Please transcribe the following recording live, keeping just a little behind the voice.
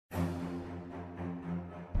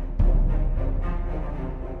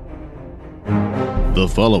The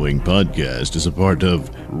following podcast is a part of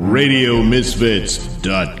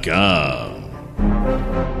RadioMisfits.com.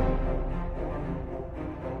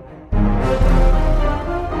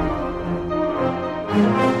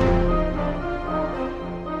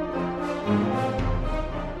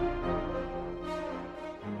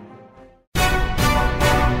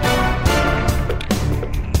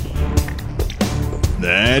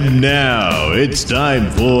 And now it's time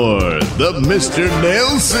for the Mr.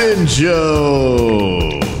 Nailsin Show.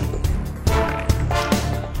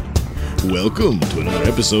 Welcome to another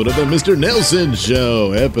episode of the Mr. Nailsin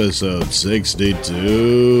Show, episode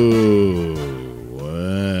 62.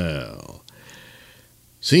 Well,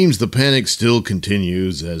 seems the panic still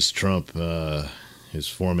continues as Trump is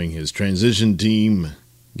forming his transition team,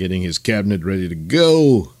 getting his cabinet ready to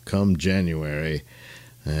go come January.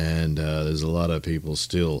 And there's a lot of people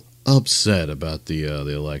still upset about the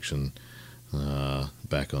election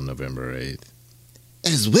back on November 8th.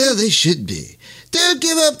 As well they should be. Don't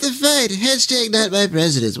give up the fight. Hashtag not my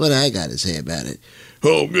president is what I got to say about it.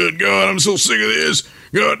 Oh, good God, I'm so sick of this.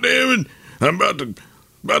 God damn it. I'm about to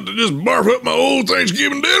just barf up my old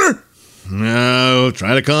Thanksgiving dinner. No,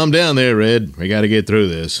 try to calm down there, Red. We got to get through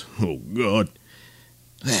this. Oh, God.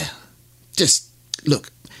 Well, just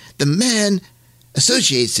look. The man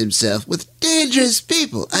associates himself with dangerous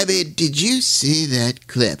people. I mean, did you see that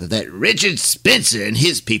clip of that Richard Spencer and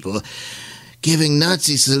his people giving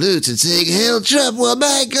Nazi salutes and saying, "Hail Trump"? Well,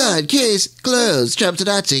 my God, case closed. Trump's a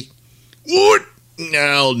Nazi. What?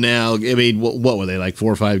 No, I mean, what were they, like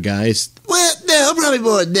 4 or 5 guys? Well, no, probably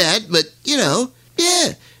more than that, but, yeah,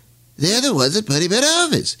 they're the ones that put him in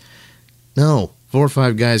office. No, 4 or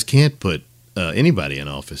 5 guys can't put anybody in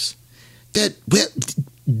office. They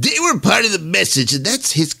were part of the message, and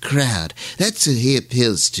that's his crowd. That's who he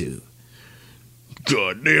appeals to.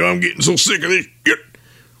 God damn, I'm getting so sick of this shit.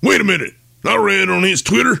 Wait a minute. I read on his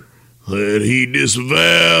Twitter that he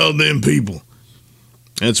disavowed them people.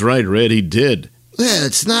 That's right, Red, he did. Well,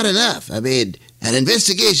 it's not enough. I mean, an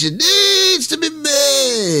investigation needs to be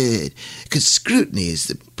made, because scrutiny is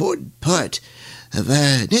the important part of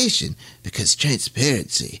our nation, because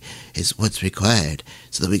transparency is what's required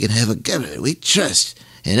so that we can have a government we trust.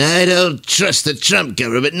 And I don't trust the Trump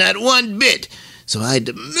government, not one bit. So I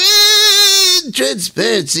demand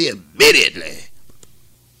transparency immediately.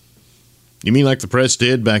 You mean like the press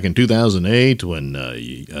did back in 2008 when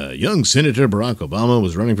young Senator Barack Obama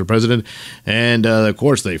was running for president? And, of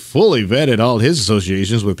course, they fully vetted all his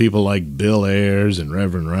associations with people like Bill Ayers and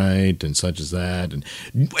Reverend Wright and such as that. And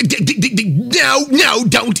No,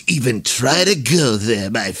 don't even try to go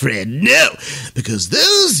there, my friend. No, because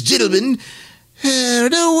those gentlemen are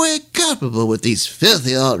no way comparable with these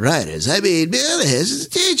filthy alt-righters. I mean, Bill Ayers is a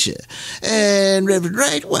teacher, and Reverend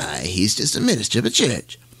Wright, why, he's just a minister of a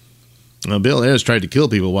church. Bill Ayers tried to kill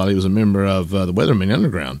people while he was a member of the Weathermen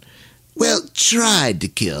Underground. Well, tried to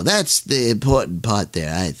kill. That's the important part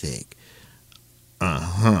there, I think.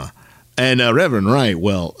 Uh-huh. And Reverend Wright,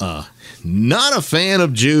 well, not a fan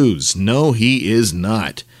of Jews. No, he is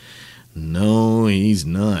not. No, he's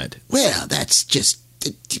not. Well, that's just,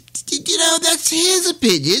 that's his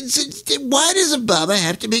opinion. Why does Obama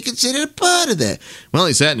have to be considered a part of that? Well,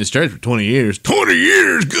 he sat in his church for 20 years. 20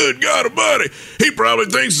 years? Good God Almighty. He probably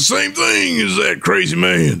thinks the same thing as that crazy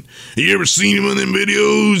man. You ever seen him in them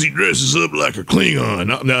videos? He dresses up like a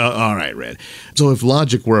Klingon. No, all right, Red. So if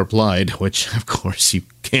logic were applied, which, of course, you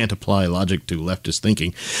can't apply logic to leftist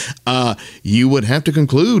thinking, you would have to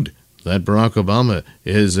conclude that Barack Obama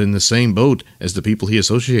is in the same boat as the people he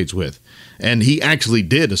associates with. And he actually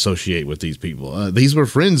did associate with these people. These were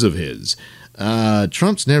friends of his.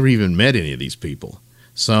 Trump's never even met any of these people.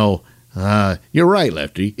 So, you're right,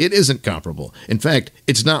 Lefty. It isn't comparable. In fact,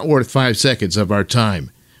 it's not worth 5 seconds of our time.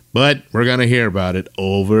 But we're going to hear about it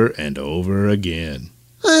over and over again.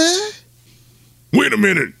 Wait a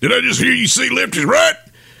minute. Did I just hear you say Lefty's right?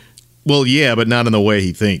 Well, yeah, but not in the way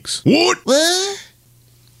he thinks. What?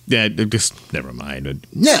 Yeah, just never mind.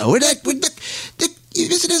 No, we're not.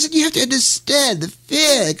 Listen, you have to understand the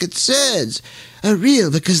fear and concerns are real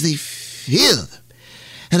because they feel them.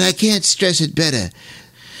 And I can't stress it better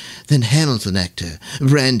than Hamilton actor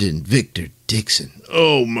Brandon Victor Dixon.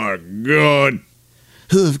 Oh, my God.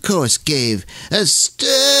 Who, of course, gave a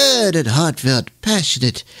stirred and heartfelt,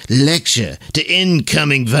 passionate lecture to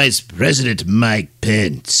incoming Vice President Mike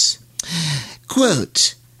Pence.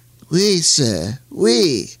 Quote, "We, sir,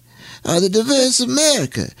 we are the diverse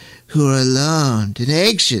America who are alarmed and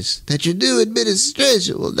anxious that your new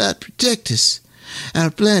administration will not protect us, our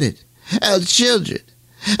planet, our children,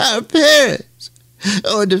 our parents,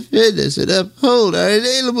 or defend us and uphold our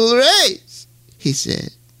inalienable rights," he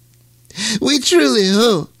said. We truly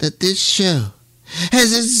hope that this show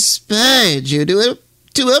has inspired you to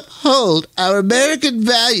uphold our American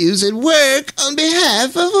values and work on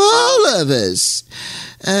behalf of all of us.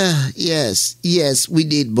 Yes, we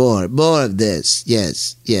need more of this.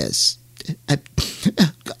 Yes.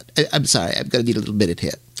 I'm sorry, I'm going to need a little minute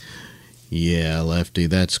here. Yeah, Lefty,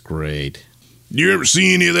 that's great. You ever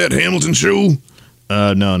see any of that Hamilton show?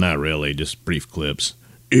 No, not really, just brief clips.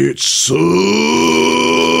 It sucks.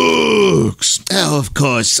 Oh, of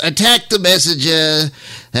course. Attack the messenger.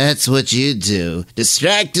 That's what you do.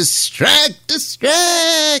 Distract,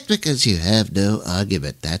 because you have no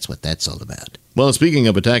argument. That's what that's all about. Well, speaking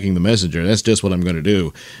of attacking the messenger, that's just what I'm going to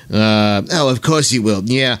do. Of course you will.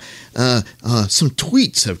 Yeah, some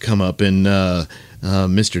tweets have come up in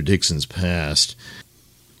Mr. Dixon's past.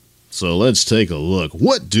 So let's take a look.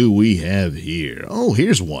 What do we have here? Oh,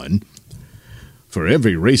 here's one. For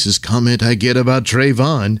every racist comment I get about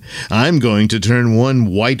Trayvon, I'm going to turn one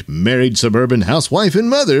white married suburban housewife and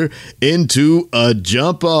mother into a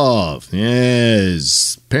jump-off.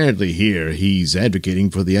 Yes, apparently here he's advocating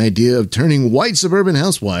for the idea of turning white suburban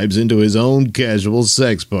housewives into his own casual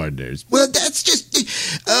sex partners. Well, that's just...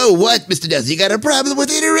 Oh, what, Mr. Dawson? You got a problem with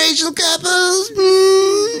interracial couples?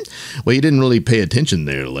 Well, you didn't really pay attention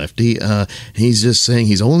there, Lefty. He's just saying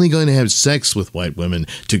he's only going to have sex with white women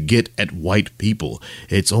to get at white people.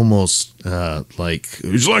 It's almost like...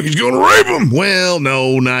 It's like he's going to rape them. Well,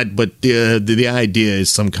 no, not, but the idea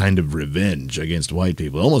is some kind of revenge against white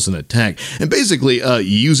people, almost an attack. And basically,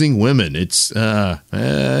 using women. It's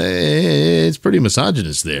pretty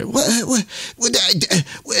misogynist there.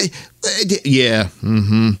 Yeah,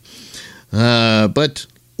 but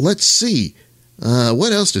let's see.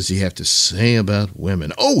 What else does he have to say about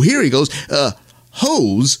women? Oh, here he goes.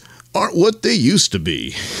 Hoes aren't what they used to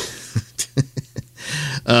be.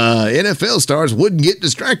 NFL stars wouldn't get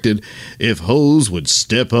distracted if hoes would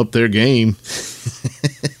step up their game.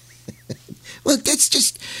 Well, that's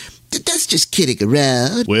just kidding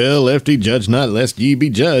around. Well, Lefty, judge not, lest ye be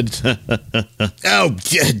judged. Oh,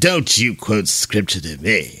 don't you quote scripture to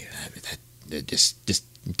me. Just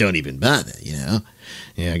don't even bother, you know.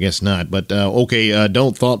 Yeah, I guess not. But, okay,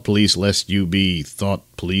 don't thought police lest you be thought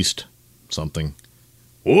policed something.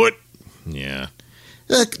 What? Yeah.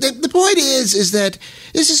 Look, the point is that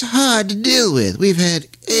this is hard to deal with. We've had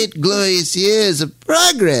 8 glorious years of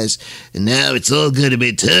progress, and now it's all going to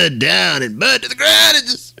be turned down and burned to the ground and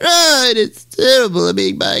destroyed. It's terrible. I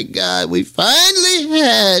mean, my God, we finally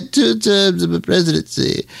had 2 terms of a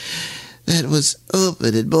presidency that was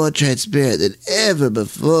open and more transparent than ever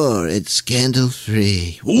before and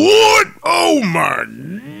scandal-free. What? Oh my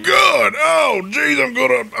God! Oh geez, I'm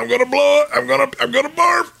gonna blow it. I'm gonna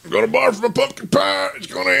barf. I'm gonna barf from a pumpkin pie. It's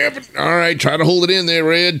gonna happen. All right, try to hold it in there,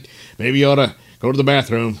 Red. Maybe you ought to go to the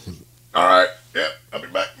bathroom. All right. Yep. I'll be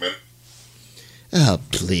back in a minute. Oh,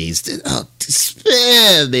 please.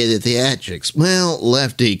 Spare me the theatrics. Well,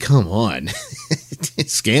 Lefty, come on.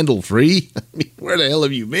 Scandal-free? I mean, where the hell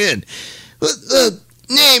have you been?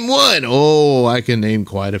 Name one. Oh, I can name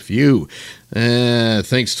quite a few.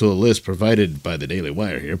 Thanks to a list provided by the Daily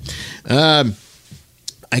Wire here. I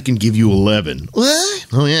can give you 11. What?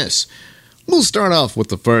 Oh, yes. We'll start off with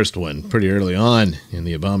the first one pretty early on in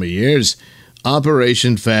the Obama years.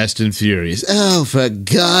 Operation Fast and Furious. Oh, for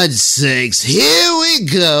God's sakes, here we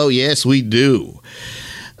go. Yes, we do.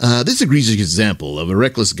 This egregious example of a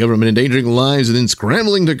reckless government endangering lives and then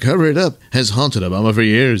scrambling to cover it up has haunted Obama for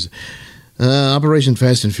years. Operation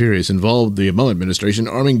Fast and Furious involved the Obama administration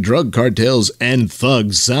arming drug cartels and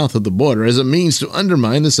thugs south of the border as a means to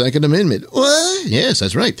undermine the Second Amendment. What? Yes,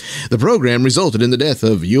 that's right. The program resulted in the death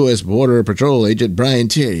of U.S. Border Patrol agent Brian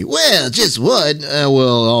Terry. Well, just one.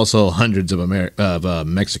 Also hundreds of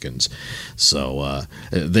Mexicans. So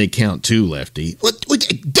they count too, Lefty. What?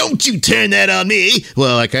 Don't you turn that on me.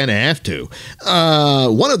 Well, I kind of have to.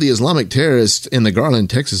 One of the Islamic terrorists in the Garland,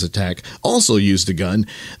 Texas attack also used a gun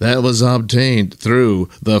that was obtained through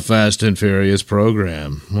the Fast and Furious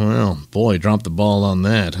program. Well, boy, dropped the ball on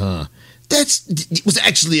that, huh? It was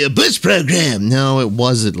actually a Bush program. No, it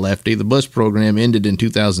wasn't, Lefty. The Bush program ended in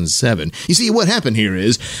 2007. You see, what happened here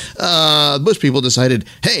is Bush people decided,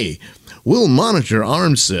 hey, we'll monitor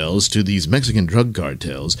arms sales to these Mexican drug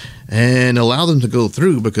cartels and allow them to go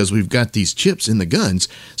through because we've got these chips in the guns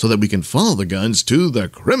so that we can follow the guns to the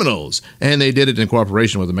criminals. And they did it in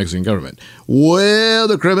cooperation with the Mexican government. Well,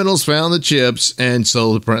 the criminals found the chips, and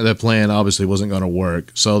so the plan obviously wasn't going to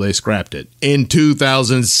work, so they scrapped it in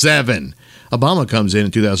 2007. Obama comes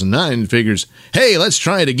in 2009 and figures, hey, let's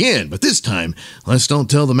try it again, but this time, let's don't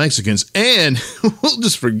tell the Mexicans, and we'll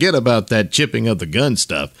just forget about that chipping of the gun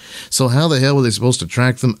stuff. So how the hell were they supposed to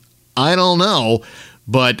track them I don't know,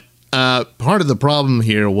 but part of the problem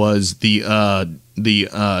here was the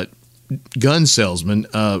gun salesman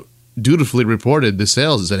dutifully reported the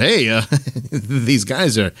sales and said, hey, these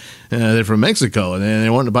guys are they're from Mexico and they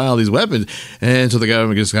want to buy all these weapons. And so the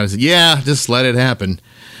government just kind of said, yeah, just let it happen.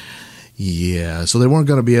 Yeah, so they weren't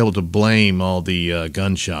going to be able to blame all the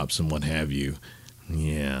gun shops and what have you.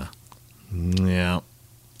 Yeah. Are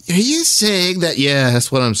you saying that? Yeah,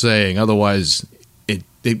 that's what I'm saying. Otherwise,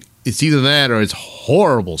 it's either that or it's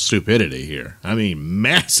horrible stupidity here. I mean,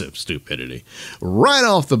 massive stupidity. Right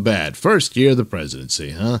off the bat, first year of the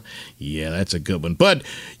presidency, huh? Yeah, that's a good one. But,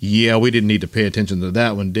 yeah, we didn't need to pay attention to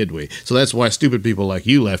that one, did we? So that's why stupid people like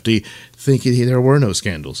you, Lefty, think there were no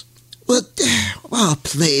scandals. Well, oh,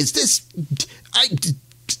 please,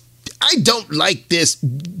 I don't like this.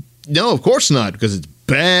 No, of course not, because it's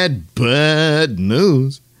bad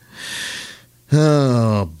news.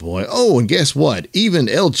 Oh, boy. Oh, and guess what? Even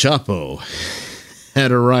El Chapo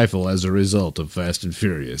had a rifle as a result of Fast and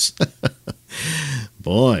Furious.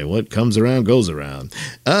 Boy, what comes around goes around.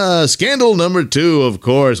 Scandal number 2, of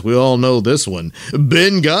course. We all know this one.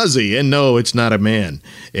 Benghazi. And no, it's not a man.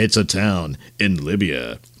 It's a town in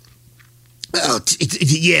Libya. Oh,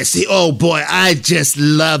 yes. Oh, boy, I just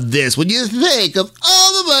love this. When you think of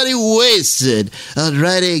all the money wasted on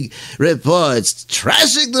writing reports,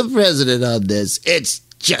 trashing the president on this, it's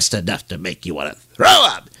just enough to make you want to throw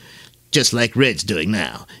up, just like Red's doing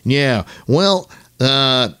now. Yeah, well,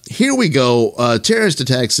 here we go. Terrorist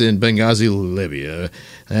attacks in Benghazi, Libya,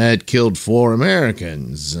 had killed 4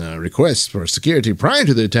 Americans. Requests for security prior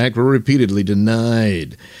to the attack were repeatedly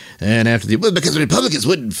denied. And after because the Republicans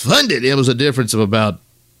wouldn't fund it, it was a difference of about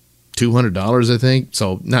 $200, I think.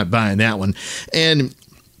 So not buying that one. And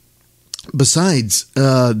besides,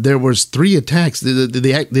 there was 3 attacks. The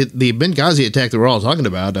Benghazi attack that we're all talking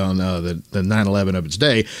about on the 9/11 of its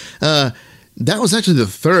day, that was actually the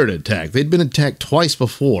 3rd attack. They'd been attacked twice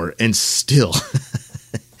before, and still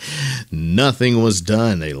nothing was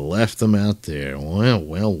done. They left them out there.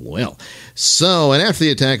 Well. So, and after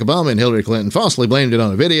the attack, Obama and Hillary Clinton falsely blamed it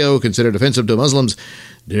on a video considered offensive to Muslims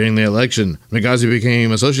during the election. Benghazi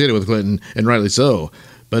became associated with Clinton, and rightly so,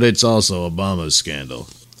 but it's also Obama's scandal.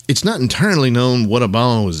 It's not entirely known what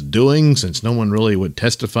Obama was doing, since no one really would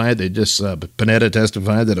testify. They just, Panetta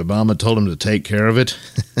testified that Obama told him to take care of it.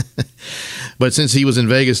 But since he was in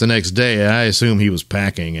Vegas the next day, I assume he was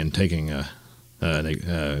packing and taking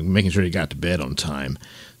making sure he got to bed on time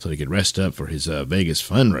so he could rest up for his Vegas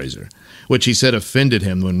fundraiser, which he said offended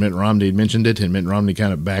him when Mitt Romney mentioned it, and Mitt Romney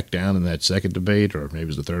kind of backed down in that second debate, or maybe it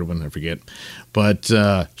was the third one, I forget. But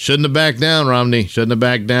shouldn't have backed down, Romney. Shouldn't have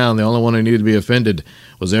backed down. The only one who needed to be offended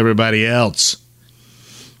was everybody else.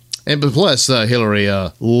 And plus, Hillary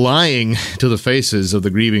lying to the faces of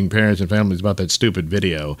the grieving parents and families about that stupid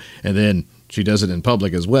video, and then she does it in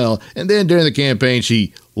public as well. And then during the campaign,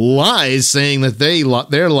 she lies saying that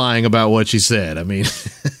they're lying about what she said. I mean,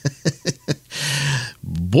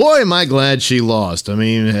 boy, am I glad she lost. I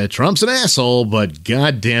mean, Trump's an asshole, but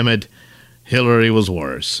God damn it, Hillary was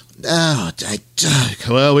worse. Oh,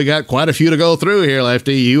 well, we got quite a few to go through here,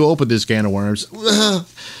 Lefty. You opened this can of worms.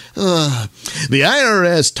 The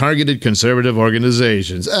IRS targeted conservative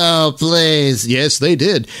organizations. Oh, please. Yes, they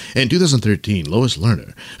did. In 2013, Lois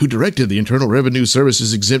Lerner, who directed the Internal Revenue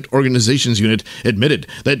Service's Exempt Organizations Unit, admitted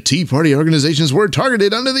that Tea Party organizations were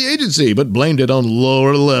targeted under the agency, but blamed it on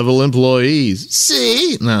lower-level employees.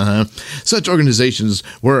 See? Such organizations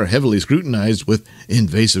were heavily scrutinized with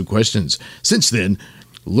invasive questions. Since then,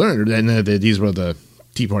 Lerner, and these were the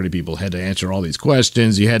Tea Party people, had to answer all these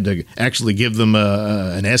questions. You had to actually give them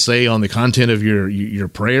an essay on the content of your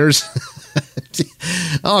prayers.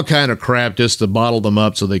 All kind of crap just to bottle them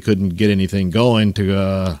up so they couldn't get anything going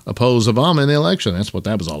to oppose Obama in the election. That's what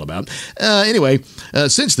that was all about. Anyway,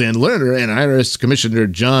 since then, Lerner and IRS Commissioner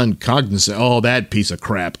John Cognizant, that piece of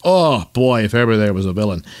crap. Oh, boy, if ever there was a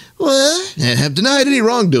villain. What? And have denied any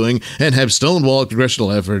wrongdoing and have stonewalled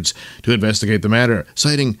congressional efforts to investigate the matter,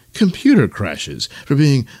 citing computer crashes for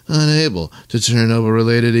being unable to turn over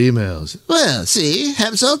related emails. Well, see,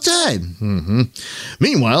 happens all the time.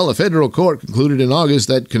 Meanwhile, a federal court concluded in August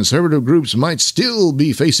that conservative groups might still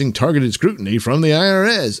be facing targeted scrutiny from the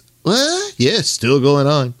IRS. What? Yes, still going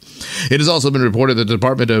on. It has also been reported that the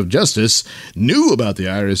Department of Justice knew about the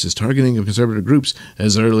IRS's targeting of conservative groups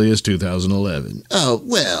as early as 2011. Oh,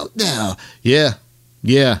 well, now. Yeah.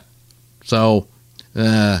 So,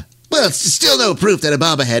 well, it's still no proof that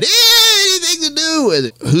Obama had anything to do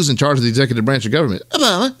Who's in charge of the executive branch of government?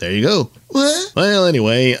 Obama. There you go. What? Well,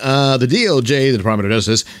 anyway, the DOJ, the Department of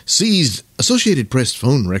Justice, seized Associated Press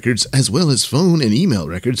phone records as well as phone and email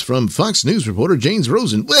records from Fox News reporter James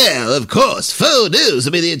Rosen. Well, of course, phone news.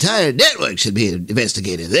 I mean, the entire network should be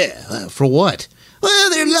investigated there. For what? Well,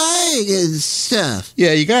 they're lying and stuff.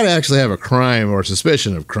 Yeah, you got to actually have a crime or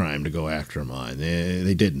suspicion of crime to go after them on.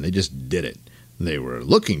 They didn't. They just did it. They were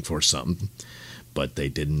looking for something, but they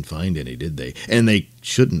didn't find any, did they? And they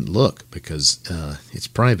shouldn't look because it's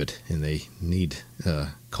private, and they need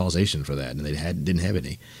causation for that, and they didn't have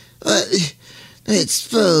any. It's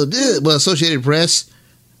phone news. Well, Associated Press,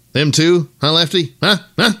 them too, huh, Lefty? Huh?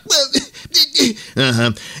 Well,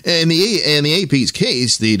 In the AP's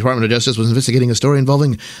case, the Department of Justice was investigating a story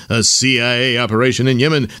involving a CIA operation in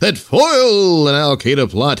Yemen that foiled an al-Qaeda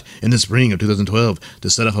plot in the spring of 2012 to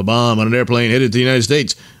set off a bomb on an airplane headed to the United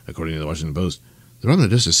States, according to the Washington Post. The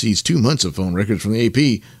Department of Justice seized 2 months of phone records from the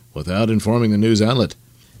AP without informing the news outlet.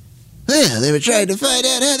 well, they were trying to find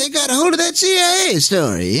out how they got a hold of that CIA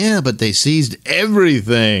story. Yeah, but they seized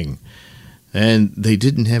everything, and they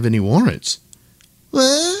didn't have any warrants.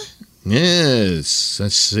 What? Yes,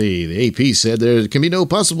 let's see. The AP said there can be no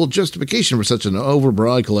possible justification for such an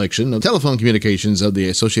overbroad collection of telephone communications of the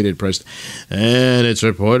Associated Press and its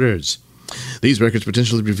reporters. These records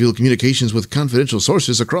potentially reveal communications with confidential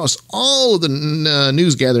sources across all of the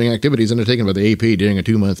news-gathering activities undertaken by the AP during a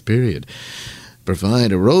 2-month period,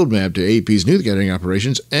 provide a roadmap to AP's news-gathering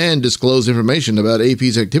operations, and disclose information about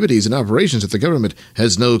AP's activities and operations that the government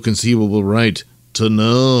has no conceivable right to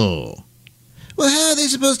know. Well, how are they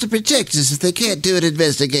supposed to protect us if they can't do an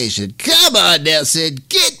investigation? Come on, Nailsin,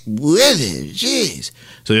 get with it. Jeez.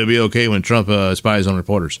 So you'll be okay when Trump spies on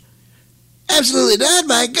reporters? Absolutely not.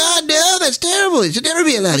 My God, no. That's terrible. He should never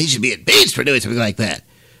be allowed. He should be impeached for doing something like that.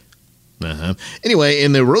 Anyway,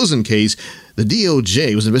 in the Rosen case, the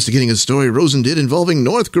DOJ was investigating a story Rosen did involving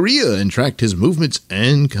North Korea and tracked his movements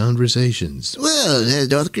and conversations. Well,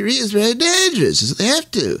 North Korea is very dangerous, so they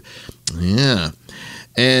have to. Yeah.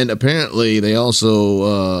 And apparently they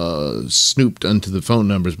also snooped onto the phone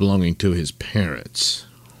numbers belonging to his parents.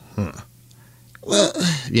 Huh. Well,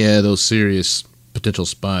 yeah, those serious potential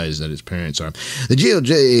spies that his parents are. The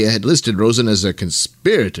DOJ had listed Rosen as a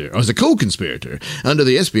conspirator, or as a co-conspirator, under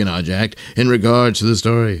the Espionage Act in regards to the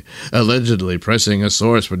story, allegedly pressing a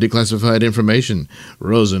source for declassified information.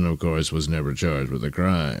 Rosen, of course, was never charged with a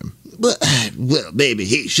crime. well, maybe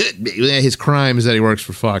he should be. His crime is that he works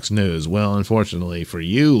for Fox News. Well, unfortunately for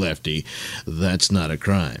you, Lefty, that's not a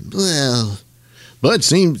crime. Well, but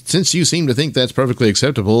since you seem to think that's perfectly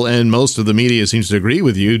acceptable, and most of the media seems to agree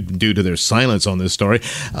with you due to their silence on this story,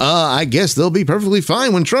 I guess they'll be perfectly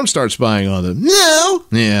fine when Trump starts spying on them. no.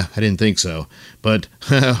 Yeah, I didn't think so. But,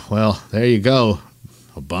 well, there you go.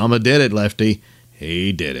 Obama did it, Lefty.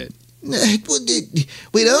 He did it.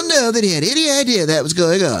 We don't know that he had any idea that was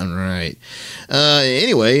going on. Right.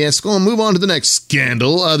 Anyway, let's go and move on to the next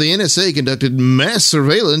scandal. The NSA conducted mass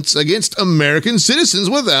surveillance against American citizens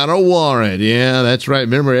without a warrant. Yeah, that's right.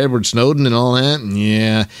 Remember Edward Snowden and all that?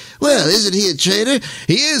 Yeah. Well, isn't he a traitor?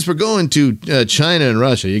 He is for going to China and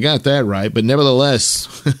Russia. You got that right. But nevertheless,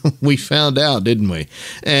 we found out, didn't we?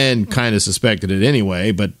 And kind of suspected it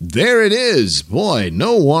anyway. But there it is. Boy,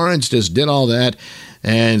 no warrants, just did all that.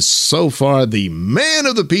 And so far, the man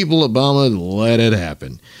of the people, Obama, let it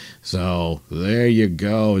happen. So there you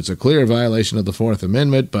go. It's a clear violation of the Fourth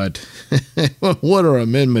Amendment, but what are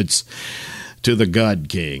amendments to the God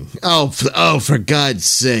King? Oh, for God's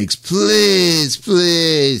sakes, please.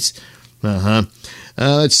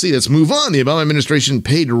 Let's see. Let's move on. The Obama administration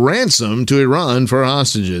paid ransom to Iran for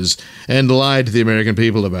hostages and lied to the American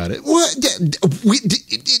people about it. What?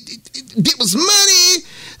 It was money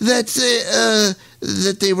that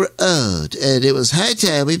they were owed, and it was high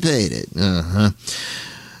time we paid it. The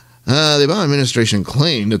Obama administration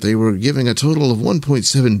claimed that they were giving a total of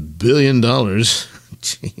 $1.7 billion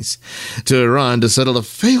to Iran to settle a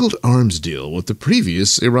failed arms deal with the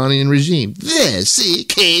previous Iranian regime. There, see,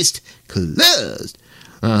 case closed.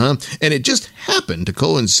 And it just happened to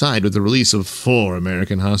coincide with the release of 4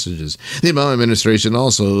 American hostages. The Obama administration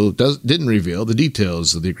also didn't reveal the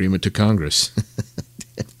details of the agreement to Congress.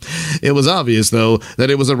 It was obvious, though, that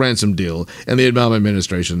it was a ransom deal, and the Obama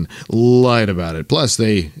administration lied about it. Plus,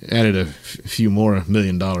 they added a few more $1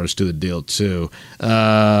 million to the deal, too.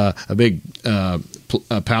 A big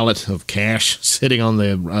pallet of cash sitting on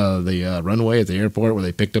the runway at the airport where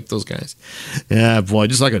they picked up those guys. Yeah, boy,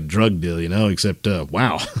 just like a drug deal, except,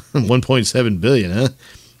 wow, $1.7 billion, huh?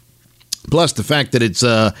 Plus the fact that it's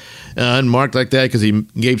unmarked like that because he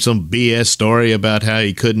gave some BS story about how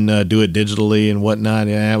he couldn't do it digitally and whatnot.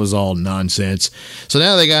 Yeah, that was all nonsense. So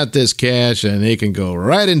now they got this cash and they can go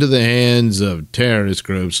right into the hands of terrorist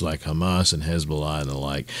groups like Hamas and Hezbollah and the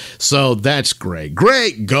like. So that's great.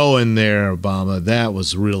 Great going there, Obama. That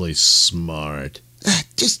was really smart.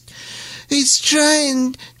 He's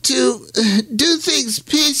trying to do things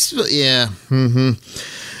peacefully. Yeah.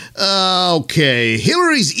 Okay,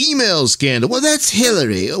 Hillary's email scandal. Well, that's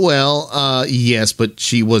Hillary. Well, yes, but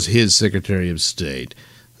she was his Secretary of State.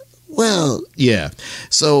 Well, yeah.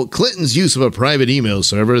 So Clinton's use of a private email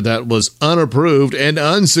server that was unapproved and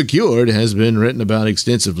unsecured has been written about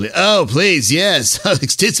extensively. Oh, please, yes.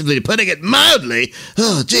 Extensively, putting it mildly.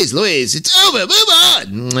 Oh, jeez Louise, it's over. Move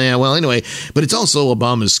on. Yeah, well, anyway, but it's also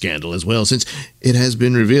Obama's scandal as well, since it has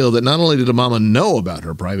been revealed that not only did Obama know about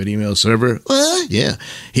her private email server, what? Yeah,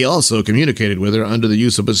 he also communicated with her under the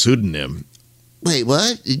use of a pseudonym. Wait,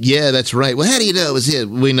 what? Yeah, that's right. Well, how do you know it was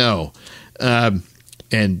him? We know.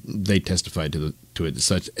 And they testified to it as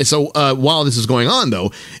such. So while this is going on,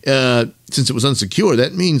 though, since it was unsecure,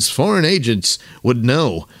 that means foreign agents would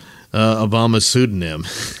know Obama's pseudonym.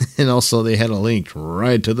 And also they had a link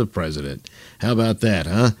right to the president. How about that,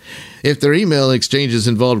 huh? If their email exchanges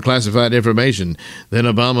involved classified information, then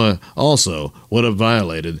Obama also would have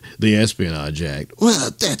violated the Espionage Act.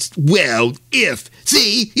 If.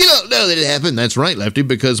 See, you don't know that it happened. That's right, Lefty,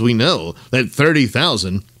 because we know that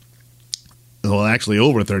 30,000... well, actually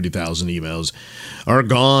over 30,000 emails are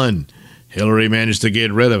gone. Hillary managed to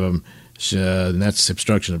get rid of them. And that's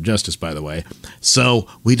obstruction of justice, by the way. So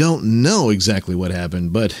we don't know exactly what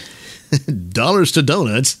happened, but dollars to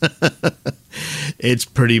donuts, it's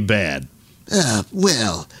pretty bad.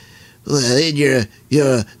 Well, in your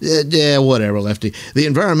whatever, Lefty. The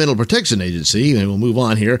Environmental Protection Agency, and we'll move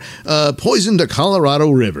on here, poisoned a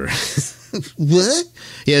Colorado river. What?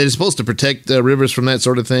 Yeah, they're supposed to protect rivers from that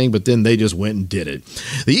sort of thing, but then they just went and did it.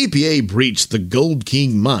 The EPA breached the Gold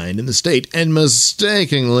King mine in the state and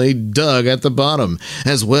mistakenly dug at the bottom,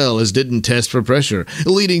 as well as didn't test for pressure,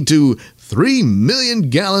 leading to 3 million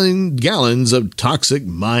gallons of toxic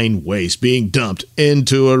mine waste being dumped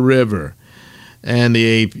into a river. And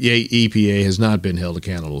the EPA has not been held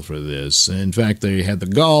accountable for this. In fact, they had the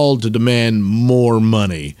gall to demand more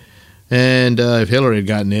money. And if Hillary had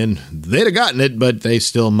gotten in, they'd have gotten it, but they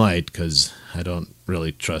still might, because I don't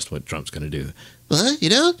really trust what Trump's going to do. What? You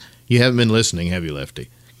don't? You haven't been listening, have you, Lefty?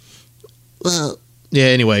 Well... yeah,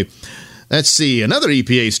 anyway, let's see. Another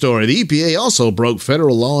EPA story. The EPA also broke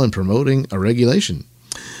federal law in promoting a regulation.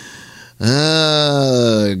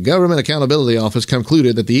 Government Accountability Office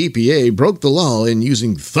concluded that the EPA broke the law in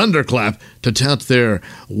using thunderclap to tout their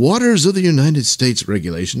Waters of the United States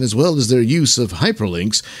regulation, as well as their use of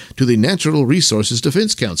hyperlinks to the Natural Resources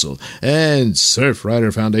Defense Council and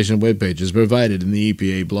Surfrider Foundation web pages provided in the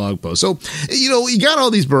EPA blog post. So, you got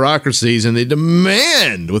all these bureaucracies and they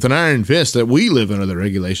demand with an iron fist that we live under the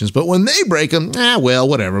regulations, but when they break them,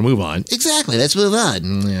 whatever, move on. Exactly, let's move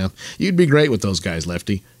on. Yeah, you'd be great with those guys,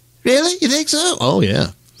 Lefty. Really? You think so? Oh,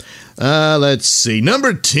 yeah. Let's see.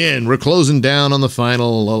 Number 10. We're closing down on the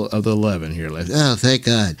final of the 11 here. Oh, thank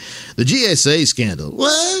God. The GSA scandal.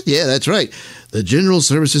 What? Yeah, that's right. The General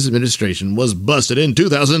Services Administration was busted in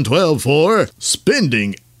 2012 for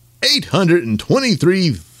spending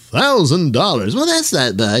 $823,000. Well, that's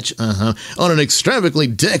not much. On an extravagantly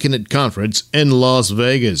decadent conference in Las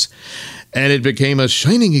Vegas. And it became a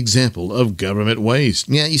shining example of government waste.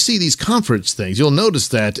 Yeah, you see these conference things. You'll notice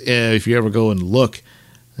that if you ever go and look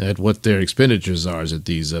at what their expenditures are at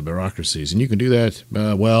these bureaucracies. And you can do that,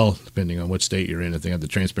 depending on what state you're in, if they have the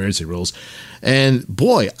transparency rules. And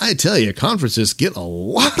boy, I tell you, conferences get a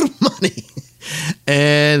lot of money.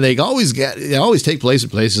 And they always take place at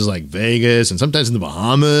places like Vegas and sometimes in the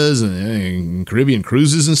Bahamas and Caribbean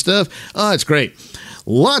cruises and stuff. Oh, it's great.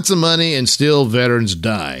 Lots of money and still veterans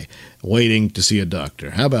die waiting to see a doctor.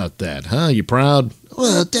 How about that, huh? You proud?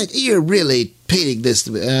 Well, you're really painting this.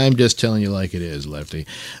 I'm just telling you like it is, Lefty.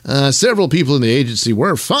 Several people in the agency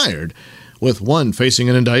were fired, with one facing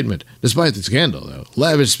an indictment. Despite the scandal, though,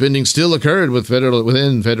 lavish spending still occurred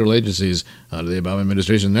within federal agencies under the Obama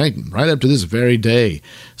administration right up to this very day.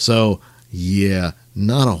 So, yeah,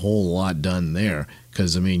 not a whole lot done there.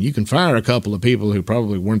 Because, you can fire a couple of people who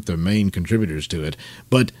probably weren't the main contributors to it.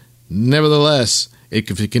 But, nevertheless,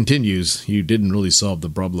 if it continues, you didn't really solve the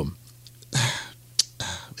problem.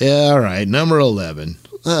 Yeah, all right, number 11.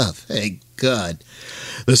 Oh, thank God.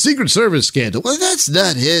 The Secret Service scandal. Well, that's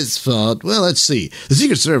not his fault. Well, let's see. The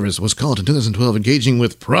Secret Service was caught in 2012 engaging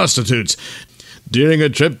with prostitutes during a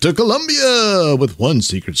trip to Colombia, with one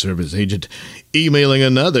Secret Service agent emailing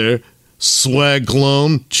another Swag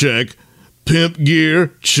cologne, check. Pimp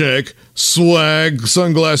gear, check. Swag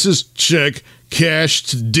sunglasses, check. Cash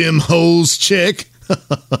to dim holes, check.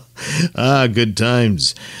 Good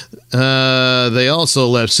times. They also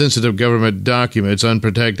left sensitive government documents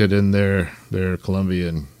unprotected in their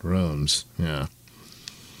Colombian rooms. Yeah.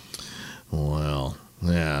 Well,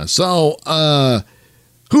 yeah. So,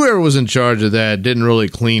 whoever was in charge of that didn't really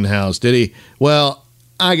clean house, did he? Well,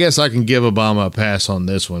 I guess I can give Obama a pass on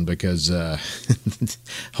this one because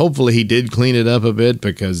hopefully he did clean it up a bit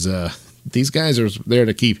because these guys are there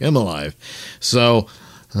to keep him alive. So,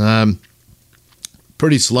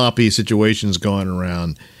 pretty sloppy situations going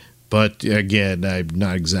around. But again, I'm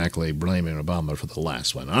not exactly blaming Obama for the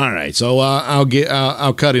last one. All right, so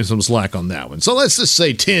I'll cut him some slack on that one. So let's just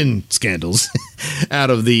say 10 scandals out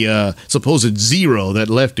of the supposed 0 that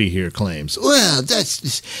Lefty here claims. Well,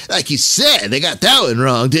 that's like you said. They got that one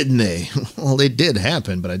wrong, didn't they? Well, it did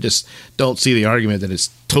happen, but I just don't see the argument that it's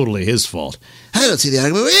totally his fault. I don't see the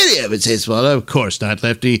argument where any of it's his fault. Of course not,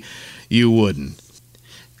 Lefty. You wouldn't.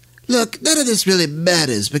 Look, none of this really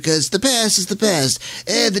matters because the past is the past,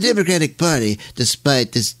 and the Democratic Party,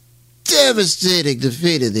 despite this devastating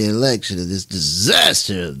defeat in the election and this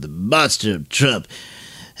disaster of the monster of Trump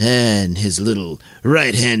and his little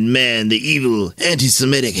right-hand man, the evil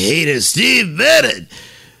anti-Semitic hater Steve Bannon,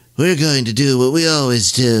 we're going to do what we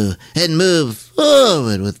always do and move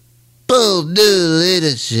forward with bold new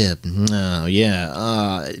leadership. Oh,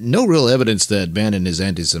 yeah. No real evidence that Bannon is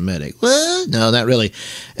anti-Semitic. What? No, not really.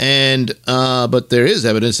 And, but there is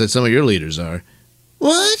evidence that some of your leaders are.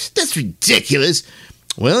 What? That's ridiculous.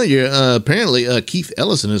 Well, apparently Keith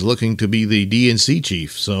Ellison is looking to be the DNC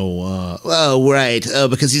chief, so... Oh, right. Oh,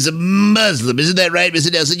 because he's a Muslim. Isn't that right,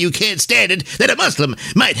 Mr. Nelson? You can't stand it that a Muslim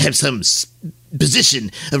might have some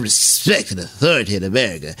position of respect and authority in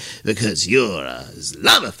America because you're a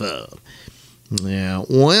Islamophobe. Yeah,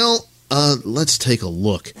 well, let's take a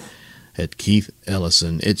look at Keith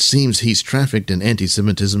Ellison. It seems he's trafficked in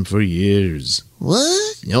anti-Semitism for years.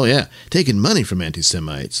 What? Oh, yeah, taking money from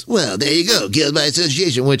anti-Semites. Well, there you go, guilt by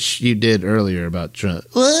association. Which you did earlier about Trump.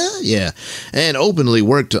 What? Yeah, and openly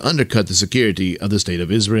worked to undercut the security of the State of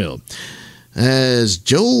Israel. As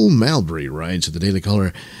Joel Malbury writes at the Daily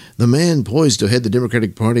Caller, the man poised to head the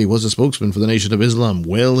Democratic Party was a spokesman for the Nation of Islam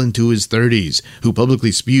well into his 30s, who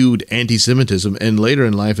publicly spewed anti-Semitism and later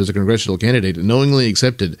in life as a congressional candidate knowingly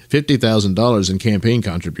accepted $50,000 in campaign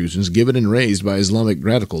contributions given and raised by Islamic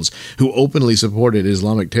radicals who openly supported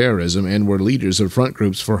Islamic terrorism and were leaders of front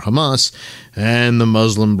groups for Hamas and the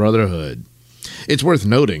Muslim Brotherhood. It's worth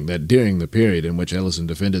noting that during the period in which Ellison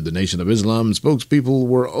defended the Nation of Islam, spokespeople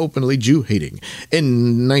were openly Jew-hating.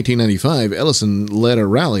 In 1995, Ellison led a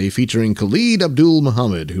rally featuring Khalid Abdul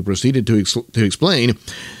Muhammad, who proceeded to explain,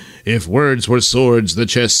 if words were swords, the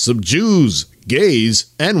chests of Jews,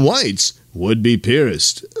 gays, and whites would be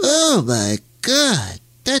pierced. Oh, my God.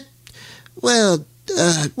 It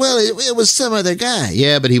was some other guy.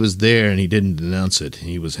 Yeah, but he was there and he didn't denounce it.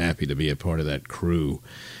 He was happy to be a part of that crew.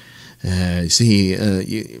 This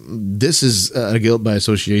is a guilt by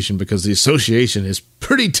association because the association is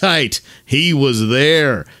pretty tight. He was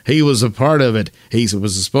there. He was a part of it. He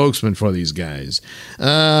was a spokesman for these guys.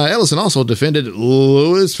 Ellison also defended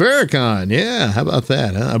Louis Farrakhan. Yeah, how about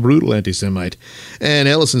that, huh? A brutal anti-Semite. And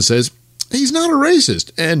Ellison says he's not a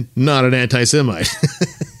racist and not an anti-Semite.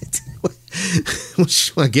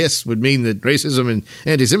 Which I guess would mean that racism and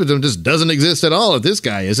anti-Semitism just doesn't exist at all if this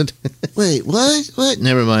guy isn't. Wait, what?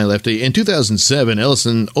 Never mind, Lefty. In 2007,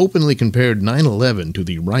 Ellison openly compared 9/11 to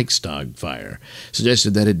the Reichstag fire,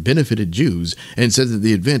 suggested that it benefited Jews, and said that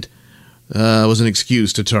the event was an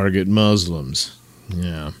excuse to target Muslims.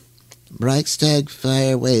 Yeah. Reichstag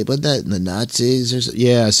fire? Wait, wasn't that in the Nazis or something?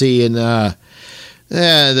 Yeah, see, in the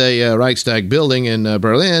Reichstag building in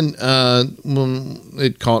Berlin, there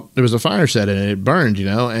was a fire set in it. It burned,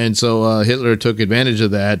 and so Hitler took advantage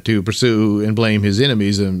of that to pursue and blame his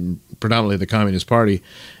enemies, and predominantly the Communist Party,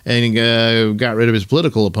 and got rid of his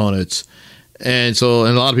political opponents. And a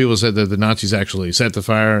lot of people said that the Nazis actually set the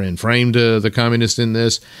fire and framed the communists in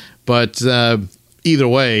this, but either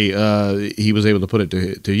way, he was able to put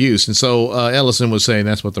it to use. And so Ellison was saying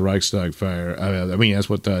that's what the Reichstag fire, that's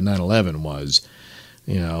what 9/11 was.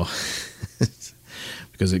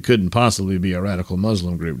 Because it couldn't possibly be a radical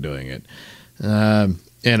Muslim group doing it.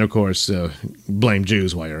 And, of course, blame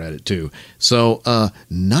Jews while you're at it, too. So,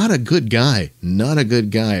 not a good guy. Not a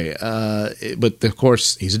good guy. But, of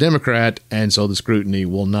course, he's a Democrat, and so the scrutiny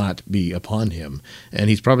will not be upon him. And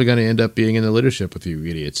he's probably going to end up being in the leadership with you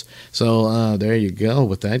idiots. So, there you go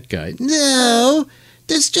with that guy. No,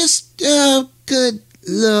 that's just, good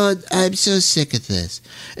Lord, I'm so sick of this.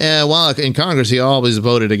 Well, in Congress, he always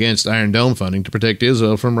voted against Iron Dome funding to protect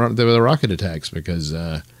Israel from the rocket attacks because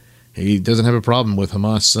he doesn't have a problem with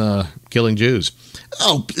Hamas killing Jews.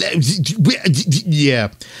 Oh, yeah.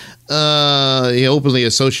 He openly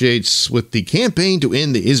associates with the Campaign to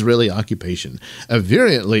End the Israeli Occupation, a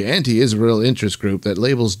virulently anti-Israel interest group that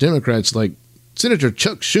labels Democrats like Senator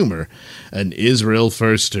Chuck Schumer an Israel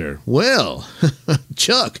firster. Well,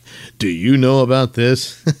 Chuck, do you know about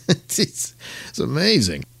this? It's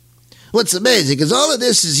amazing. What's amazing is all of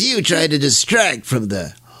this is you trying to distract from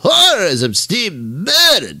the horrors of Steve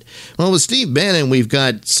Bannon. Well, with Steve Bannon, we've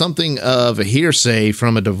got something of a hearsay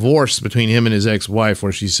from a divorce between him and his ex-wife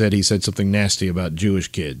where he said something nasty about Jewish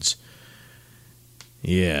kids.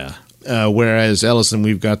 Yeah. Whereas Ellison,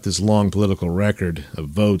 we've got this long political record of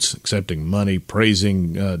votes, accepting money,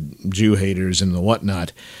 praising Jew haters and the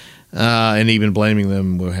whatnot, and even blaming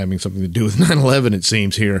them for having something to do with 9/11, it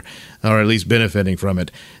seems here, or at least benefiting from it.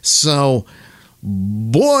 So,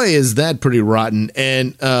 boy, is that pretty rotten,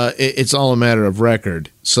 and it's all a matter of record.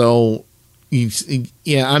 So,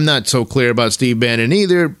 yeah, I'm not so clear about Steve Bannon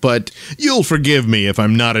either, but you'll forgive me if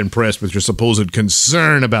I'm not impressed with your supposed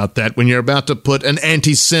concern about that when you're about to put an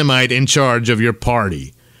anti-Semite in charge of your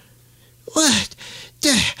party. What?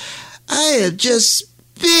 I am just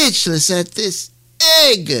speechless at this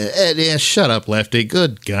anger. Yeah, shut up, Lefty.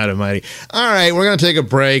 Good God almighty. All right, we're going to take a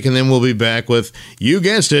break, and then we'll be back with, you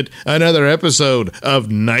guessed it, another episode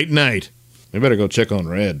of Night Night. We better go check on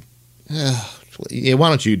Red. Yeah, why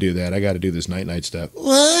don't you do that? I got to do this night stuff.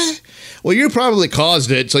 What? Well, you probably caused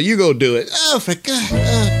it, so you go do it. Oh, for God.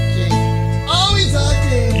 Oh, gee. Always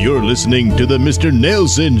ugly. You're listening to the Mr.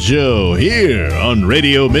 Nailsin Show here on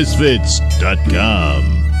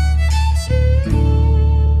RadioMisfits.com.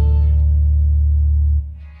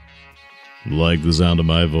 Like the sound of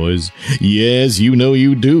my voice? Yes, you know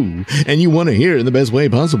you do. And you want to hear it in the best way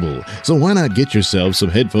possible. So why not get yourself some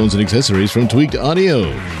headphones and accessories from Tweaked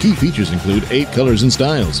Audio? Key features include 8 colors and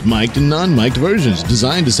styles, mic'd and non-mic'd versions,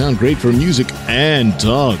 designed to sound great for music and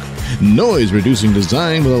talk. Noise-reducing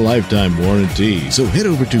design with a lifetime warranty. So head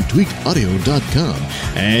over to tweakedaudio.com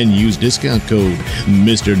and use discount code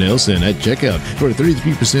Mr. Nailsin at checkout for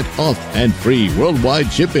 33% off and free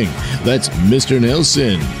worldwide shipping. That's Mr.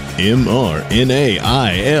 Nailsin.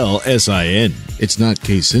 MRNAILSIN. It's not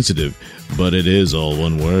case sensitive, but it is all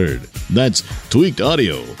one word. That's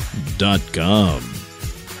tweakedaudio.com.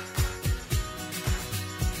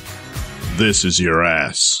 This is your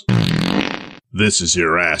ass. This is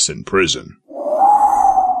your ass in prison.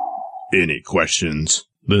 Any questions?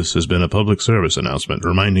 This has been a public service announcement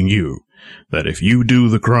reminding you that if you do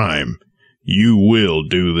the crime, you will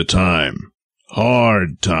do the time.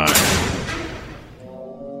 Hard time.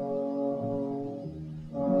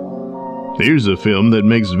 Here's a film that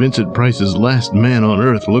makes Vincent Price's last man on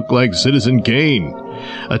Earth look like Citizen Kane.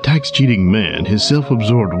 A tax-cheating man, his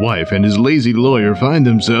self-absorbed wife, and his lazy lawyer find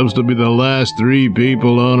themselves to be the last 3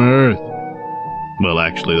 people on Earth. Well,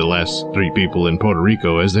 actually, the last 3 people in Puerto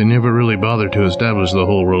Rico, as they never really bothered to establish the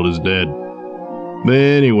whole world is dead. But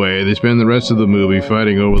anyway, they spend the rest of the movie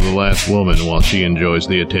fighting over the last woman while she enjoys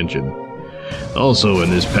the attention. Also in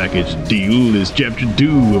this package deal is Chapter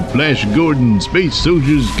 2 of Flash Gordon, Space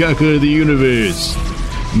Soldiers Conquer the Universe.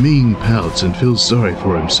 Ming pouts and feels sorry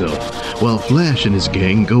for himself, while Flash and his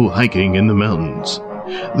gang go hiking in the mountains.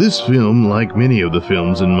 This film, like many of the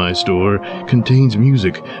films in my store, contains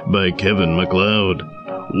music by Kevin MacLeod.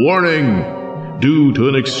 Warning! Due to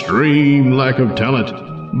an extreme lack of talent,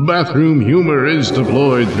 bathroom humor is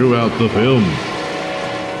deployed throughout the film.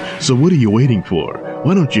 So what are you waiting for?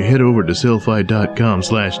 Why don't you head over to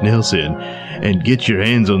sellfy.com/Nailsin and get your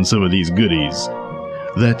hands on some of these goodies.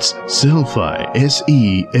 That's Sellfy,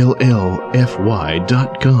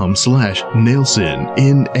 sellfy.com/Nailsin, Nailsin.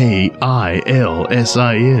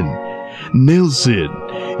 Nailsin.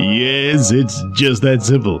 Yes, it's just that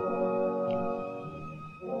simple.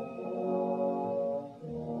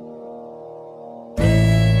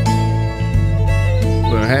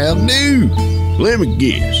 Well, how new? Let me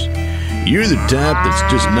guess. You're the type that's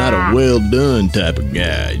just not a well-done type of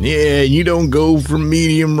guy. Yeah, you don't go for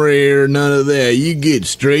medium rare, none of that. You get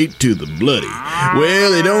straight to the bloody.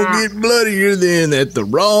 Well, it don't get bloodier than at the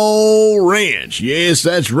Raw Ranch. Yes,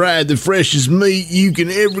 that's right, the freshest meat you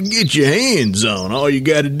can ever get your hands on. All you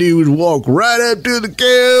gotta do is walk right up to the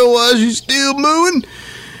cow while she's still mooing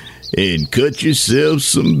and cut yourself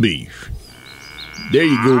some beef. There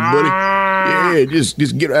you go, buddy. Yeah,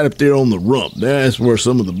 just get right up there on the rump. That's where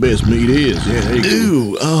some of the best meat is. Yeah, there you go.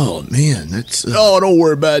 Ooh, oh man, that's. Oh, don't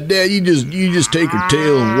worry about that. You just take her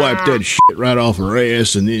tail and wipe that shit right off her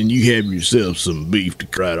ass, and then you have yourself some beef to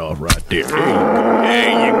cut off right there.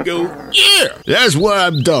 There you go. Yeah, that's what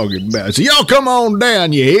I'm talking about. So y'all come on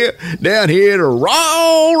down, you hear? Down here to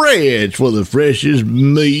Raw Ranch for the freshest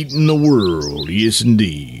meat in the world. Yes,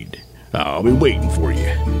 indeed. I'll be waiting for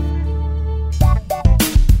you.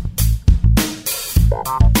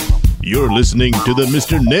 You're listening to the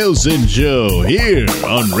Mr. Nailsin Show here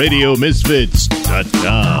on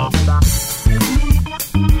RadioMisfits.com.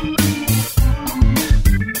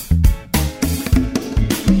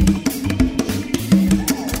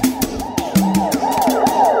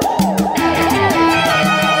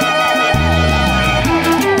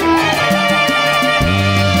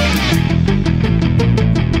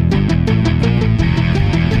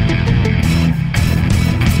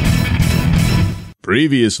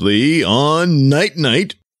 Previously on Night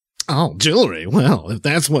Night. Oh, jewelry. Well, if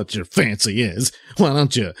that's what your fancy is, why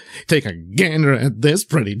don't you take a gander at this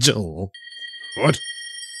pretty jewel? What?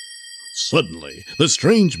 Suddenly, the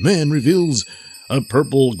strange man reveals a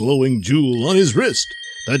purple glowing jewel on his wrist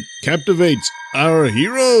that captivates our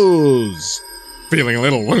heroes. Feeling a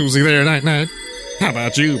little woozy there, Night Night? How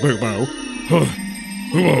about you, Boo-Bo?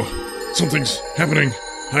 Boo-Bo, something's happening.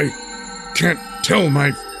 I can't tell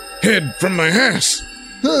my head from my ass.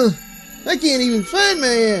 Huh, I can't even find my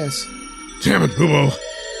ass. Damn it, Boo-Bo.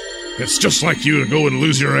 It's just like you to go and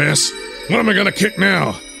lose your ass. What am I gonna kick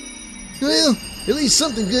now? Well, at least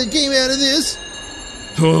something good came out of this.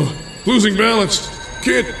 Oh, losing balance.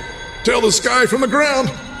 Can't tell the sky from the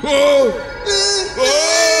ground. Whoa!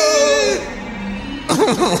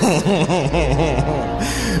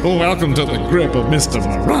 Welcome to the grip of Mr.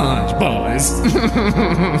 Mirage, boys.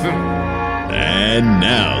 And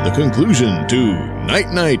now, the conclusion to Night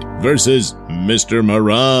Night versus Mr.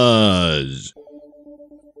 Mirage.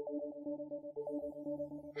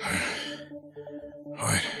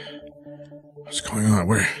 What's going on?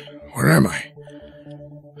 Where am I?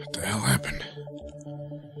 What the hell happened?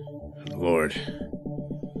 Lord.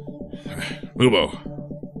 Boo-Bo.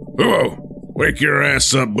 Boo-Bo! Wake your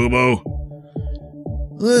ass up, Boo-Bo!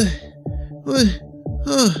 What?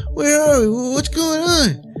 Oh, where are we? What's going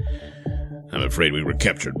on? I'm afraid we were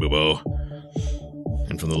captured, Boo-Bo.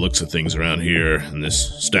 And from the looks of things around here, and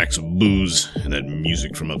this stacks of booze, and that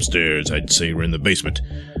music from upstairs, I'd say we're in the basement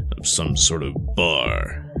of some sort of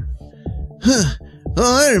bar. Huh. All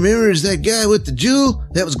I remember is that guy with the jewel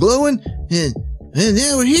that was glowing, and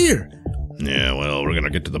now we're here. Yeah, well, we're gonna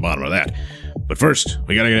get to the bottom of that. But first,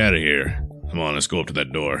 we gotta get out of here. Come on, let's go up to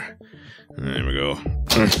that door. There we go.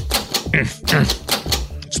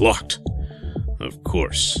 It's locked. Of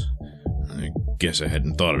course. I guess I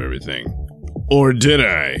hadn't thought of everything. Or did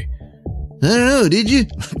I? I don't know, did you?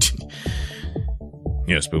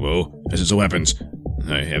 Yes, Boo-Bo. As it so happens,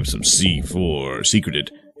 I have some C4 secreted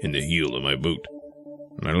in the heel of my boot.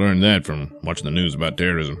 I learned that from watching the news about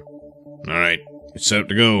terrorism. All right, it's set up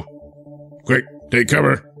to go. Quick, take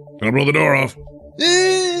cover. Don't blow the door off.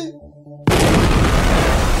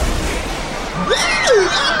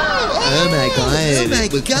 Oh my god.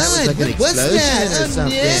 What's that? Or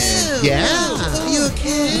something. No. Yeah. Are you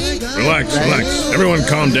okay? Relax. Everyone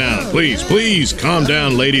calm down. Please calm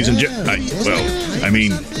down, ladies and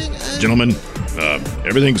gentlemen.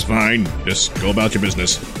 Everything's fine. Just go about your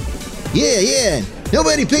business. Yeah.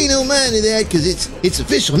 Nobody pay no mind to that because it's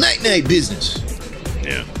official night-night business.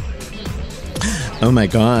 Yeah. Oh my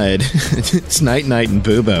god. It's Night Night and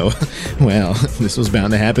Boo-Bo. Well, this was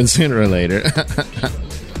bound to happen sooner or later.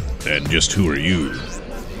 And just who are you?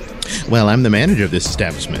 Well, I'm the manager of this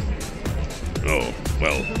establishment. Oh,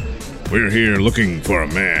 well, we're here looking for a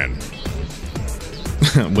man.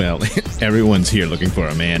 Well, everyone's here looking for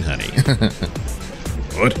a man, honey.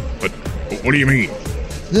 What do you mean?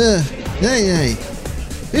 Night-night.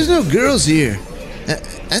 There's no girls here.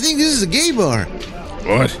 I think this is a gay bar.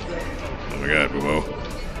 What? Oh my god, Boo-Bo.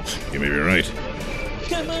 You may be right.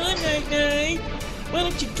 Come on, Night-Night. Why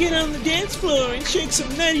don't you get on the dance floor and shake some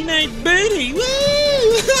nighty-night booty? Woo!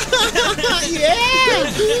 Yeah!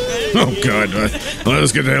 Oh god. Well,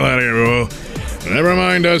 let's get the hell out of here, Boo-Bo. Never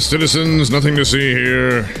mind us, citizens. Nothing to see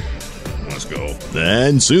here. Let's go.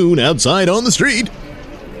 And soon, outside on the street.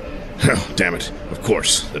 Oh, damn it. Of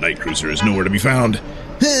course, the night cruiser is nowhere to be found.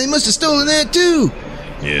 They must have stolen that too.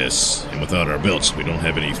 Yes, and without our belts, we don't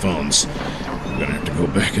have any phones. We're gonna have to go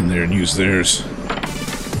back in there and use theirs.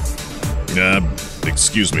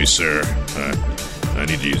 Excuse me, sir. I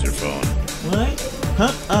need to use your phone. What?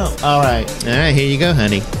 Huh? Oh, all right. All right, here you go,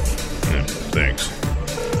 honey. Thanks.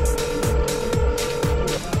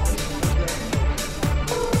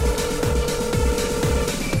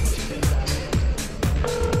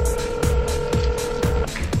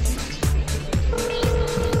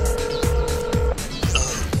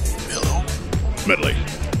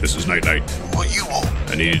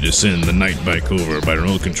 needed to send the night bike over by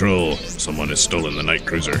remote control. Someone has stolen the night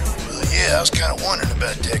cruiser. Well, yeah, I was kind of wondering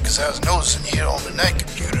about that because I was noticing here on the night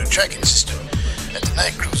computer tracking system that the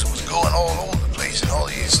night cruiser was going all over the place in all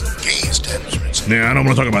these gay establishments. Yeah, I don't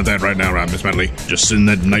want to talk about that right now, Miss Medley. Just send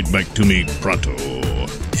that night bike to me pronto.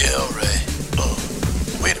 Yeah, all right. Oh,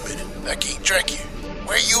 wait a minute. I can't track you.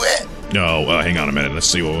 Where you at? Oh, hang on a minute. Let's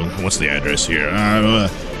see. What's the address here?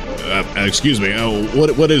 Excuse me.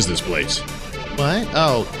 What is this place? What?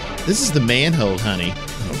 Oh, this is the manhole, honey.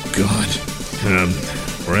 Oh, God.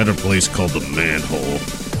 We're at a place called the Manhole.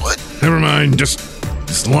 What? Never mind. Just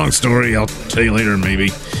a long story. I'll tell you later, maybe.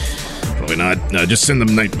 Probably not. Just send the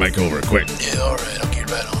night bike over, quick. Yeah, all right. I'll get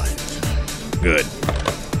right on it. Good.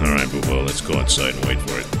 All right, Boo-Bo. Let's go outside and wait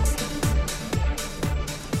for it.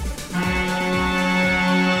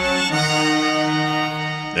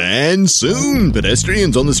 And soon,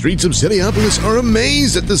 pedestrians on the streets of Cityopolis are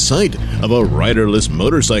amazed at the sight of a riderless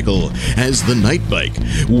motorcycle as the night bike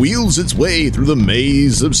wheels its way through the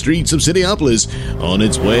maze of streets of Cityopolis on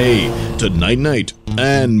its way to Night Night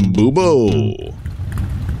and Boo-Bo.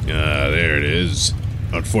 There it is.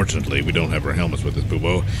 Unfortunately, we don't have our helmets with us,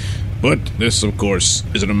 Boo-Bo. But this, of course,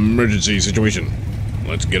 is an emergency situation.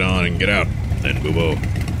 Let's get on and get out. And Boo-Bo,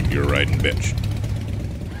 you're riding bitch.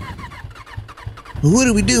 What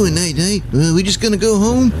are we doing, Night Night? We just gonna go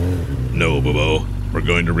home? No, Boo-Bo. We're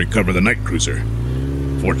going to recover the night cruiser.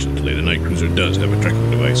 Fortunately, the night cruiser does have a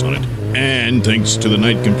tracking device on it. And thanks to the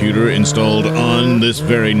night computer installed on this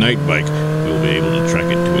very night bike, we'll be able to track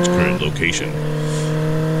it to its current location.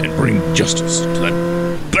 And bring justice to that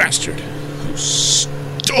bastard who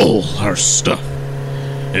stole our stuff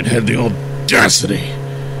and had the audacity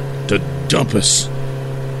to dump us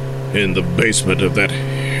in the basement of that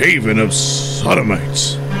haven of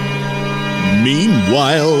sodomites.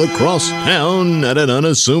 Meanwhile, across town at an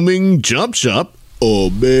unassuming chop shop, oh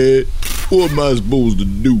man, what am I supposed to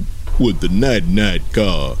do with the night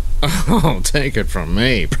car? Oh, take it from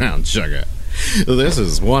me, brown sugar. This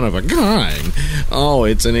is one of a kind. Oh,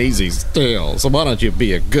 it's an easy steal, so why don't you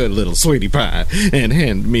be a good little sweetie pie and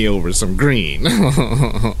hand me over some green?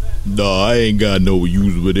 Nah, I ain't got no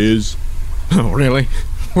use for this. Oh, really?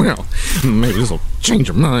 Well, maybe this'll change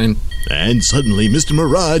your mind. And suddenly, Mr.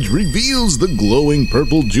 Mirage reveals the glowing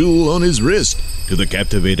purple jewel on his wrist to the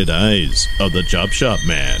captivated eyes of the chop shop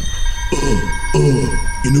man.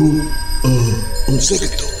 On second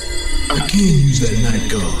thought, I can use that night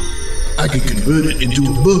car. I can convert it into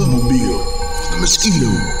a bugmobile for the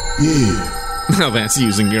mosquito. Yeah. Now that's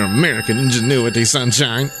using your American ingenuity,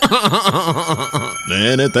 sunshine.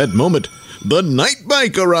 And at that moment, the night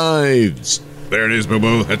bike arrives. There it is,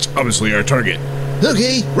 Boo-Bo. That's obviously our target.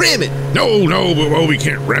 Okay, ram it. No, Boo-Bo. We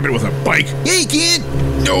can't ram it with a bike. Yeah, you can.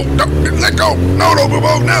 No, let go. No,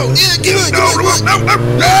 Boo-Bo, no. Yeah, do it. No, Boo-Bo, no.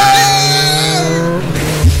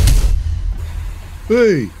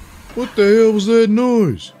 Hey, what the hell was that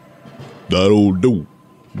noise? That old dope.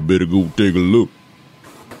 Better go take a look.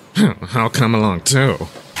 I'll come along too.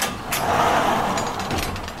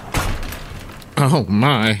 Oh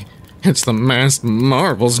my, it's the masked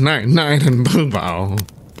marvels Night Night and Boo-Bo.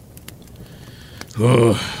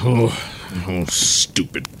 Oh,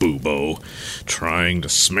 stupid Boo-Bo. Trying to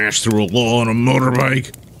smash through a wall on a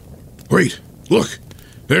motorbike. Wait, look.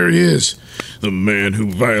 There he is. The man who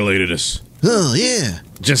violated us. Oh, yeah.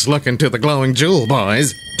 Just look into the glowing jewel,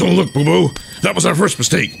 boys. Don't look, Boo-Bo. That was our first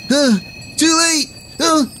mistake. Too late.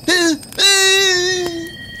 Oh,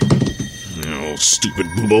 Oh, stupid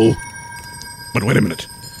Boo-Bo. But wait a minute.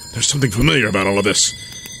 There's something familiar about all of this.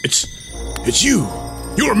 It's you.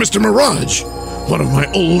 You're Mr. Mirage. One of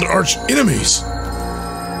my old arch enemies.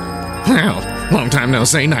 Well, long time no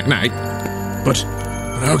see, Night Night. But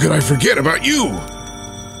how could I forget about you?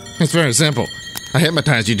 It's very simple. I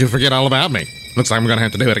hypnotized you to forget all about me. Looks like I'm gonna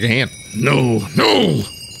have to do it again. No.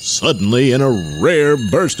 Suddenly, in a rare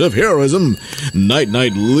burst of heroism, Night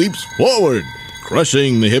Night leaps forward,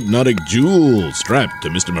 crushing the hypnotic jewel strapped to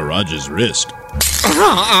Mr. Mirage's wrist.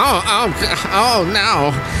 Oh,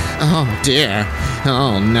 no. Oh, dear.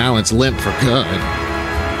 Oh, now it's limp for good.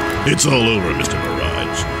 It's all over, Mr.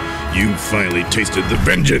 Mirage. You finally tasted the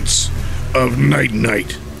vengeance of Night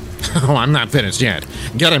Night. Oh, I'm not finished yet.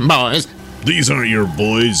 Get him, boys. These aren't your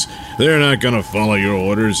boys. They're not gonna follow your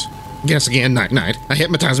orders. Guess again, Night Night. I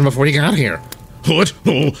hypnotized him before he got here. What?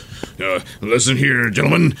 Oh, listen here,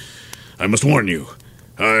 gentlemen. I must warn you.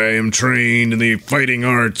 I am trained in the fighting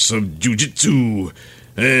arts of jujitsu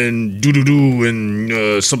and doo-doo-doo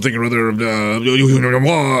and something or other.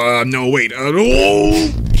 No, wait.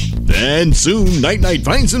 And soon, Night Night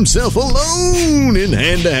finds himself alone in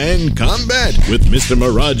hand-to-hand combat with Mr.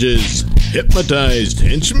 Mirage's hypnotized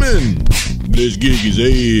henchman. Let's kick his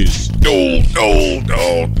ass. No,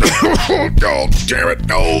 damn it,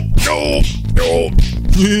 no.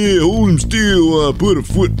 Yeah, hold him still while I put a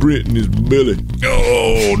footprint in his belly.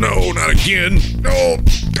 No, not again. No.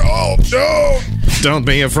 Don't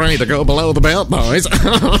be afraid to go below the belt, boys.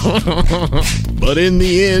 But in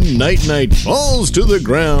the end, Night Night falls to the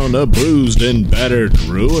ground, a bruised and battered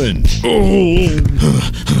ruin.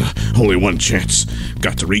 Only one chance.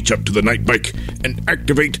 Got to reach up to the night bike and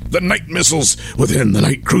activate the night missiles within the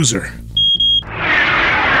night cruiser.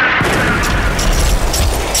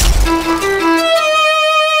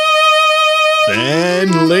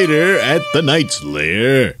 And later at the Knight's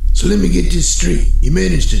lair. So let me get this straight. You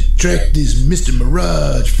managed to track this Mr.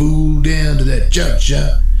 Mirage fool down to that chop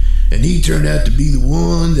shop, and he turned out to be the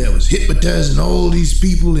one that was hypnotizing all these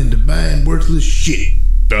people into buying worthless shit.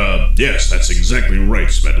 Yes, that's exactly right,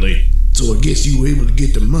 Smedley. So I guess you were able to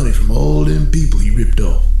get the money from all them people you ripped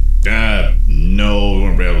off. No, we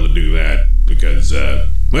weren't able to do that because,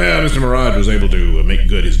 Mr. Mirage was able to make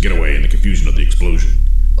good his getaway in the confusion of the explosion.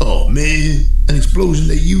 Oh, man, an explosion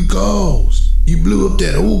that you caused. You blew up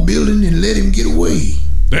that old building and let him get away.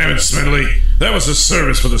 Damn it, Smedley. That was a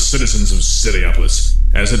service for the citizens of Cityopolis,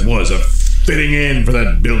 as it was a fitting end for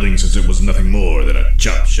that building since it was nothing more than a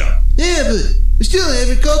chop shop. Yeah, but we still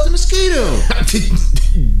haven't caught the mosquito.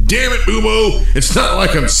 Damn it, Boo-Boo. It's not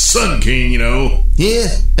like I'm Sun King, you know. Yeah,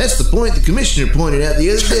 that's the point the commissioner pointed out the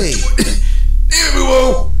other day. Damn it,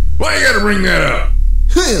 Boo-Boo. Why you gotta bring that up?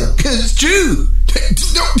 Well, because it's true.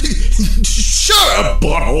 Shut up,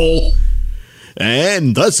 butthole.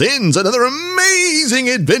 And thus ends another amazing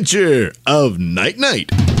adventure of Night Night.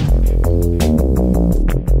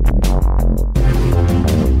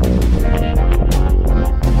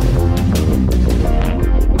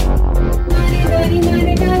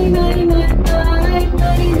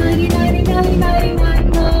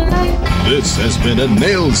 This has been a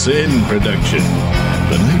Nailsin production.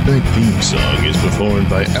 The Night Night theme song is performed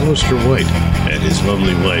by Alistair White and his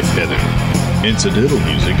lovely wife, Heather. Incidental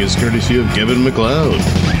music is courtesy of Kevin MacLeod.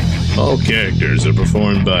 All characters are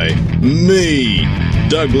performed by me,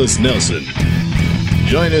 Douglas Nelson.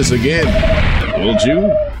 Join us again, won't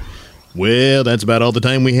you? Well, that's about all the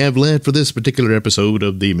time we have left for this particular episode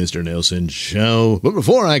of the Mr. Nailsin Show. But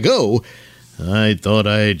before I go, I thought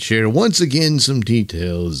I'd share once again some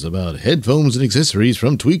details about headphones and accessories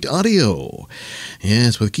from Tweaked Audio.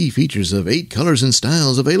 Yes, with key features of 8 colors and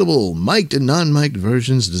styles available, mic'd and non-mic'd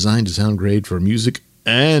versions designed to sound great for music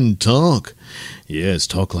and talk. Yes,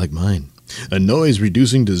 talk like mine. A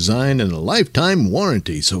noise-reducing design and a lifetime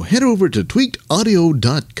warranty. So head over to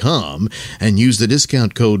tweakedaudio.com and use the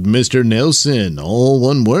discount code Mr. Nailsin, all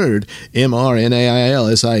one word,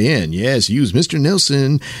 MrNailsin. Yes, use Mr.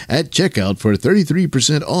 Nailsin at checkout for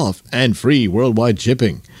 33% off and free worldwide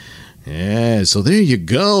shipping. Yeah, so there you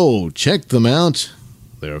go. Check them out.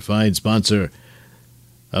 They're a fine sponsor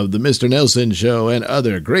of the Mr. Nailsin Show and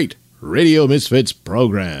other great Radio Misfits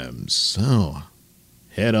programs. So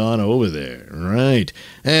head on over there, right?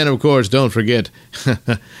 And, of course, don't forget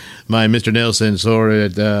my Mr. Nailsin store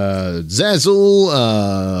at Zazzle,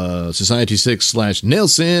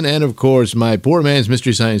 Society6/Nailsin, and, of course, my Poor Man's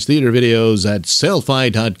Mystery Science Theater videos at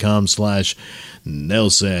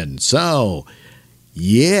sellfy.com/Nailsin. So,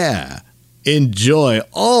 yeah, enjoy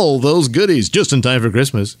all those goodies just in time for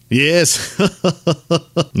Christmas. Yes.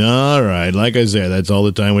 All right. Like I said, that's all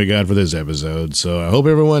the time we got for this episode. So I hope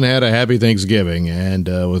everyone had a happy Thanksgiving. And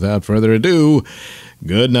without further ado,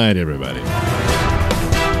 good night, everybody.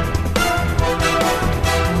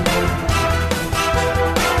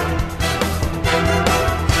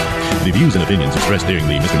 The views and opinions expressed during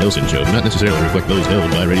the Mr. Nailsin Show do not necessarily reflect those held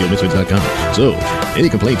by RadioMisfits.com. So, any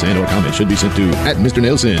complaints and or comments should be sent to @Mr.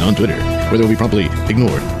 Nailsin on Twitter, where they will be promptly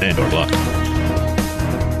ignored and or blocked.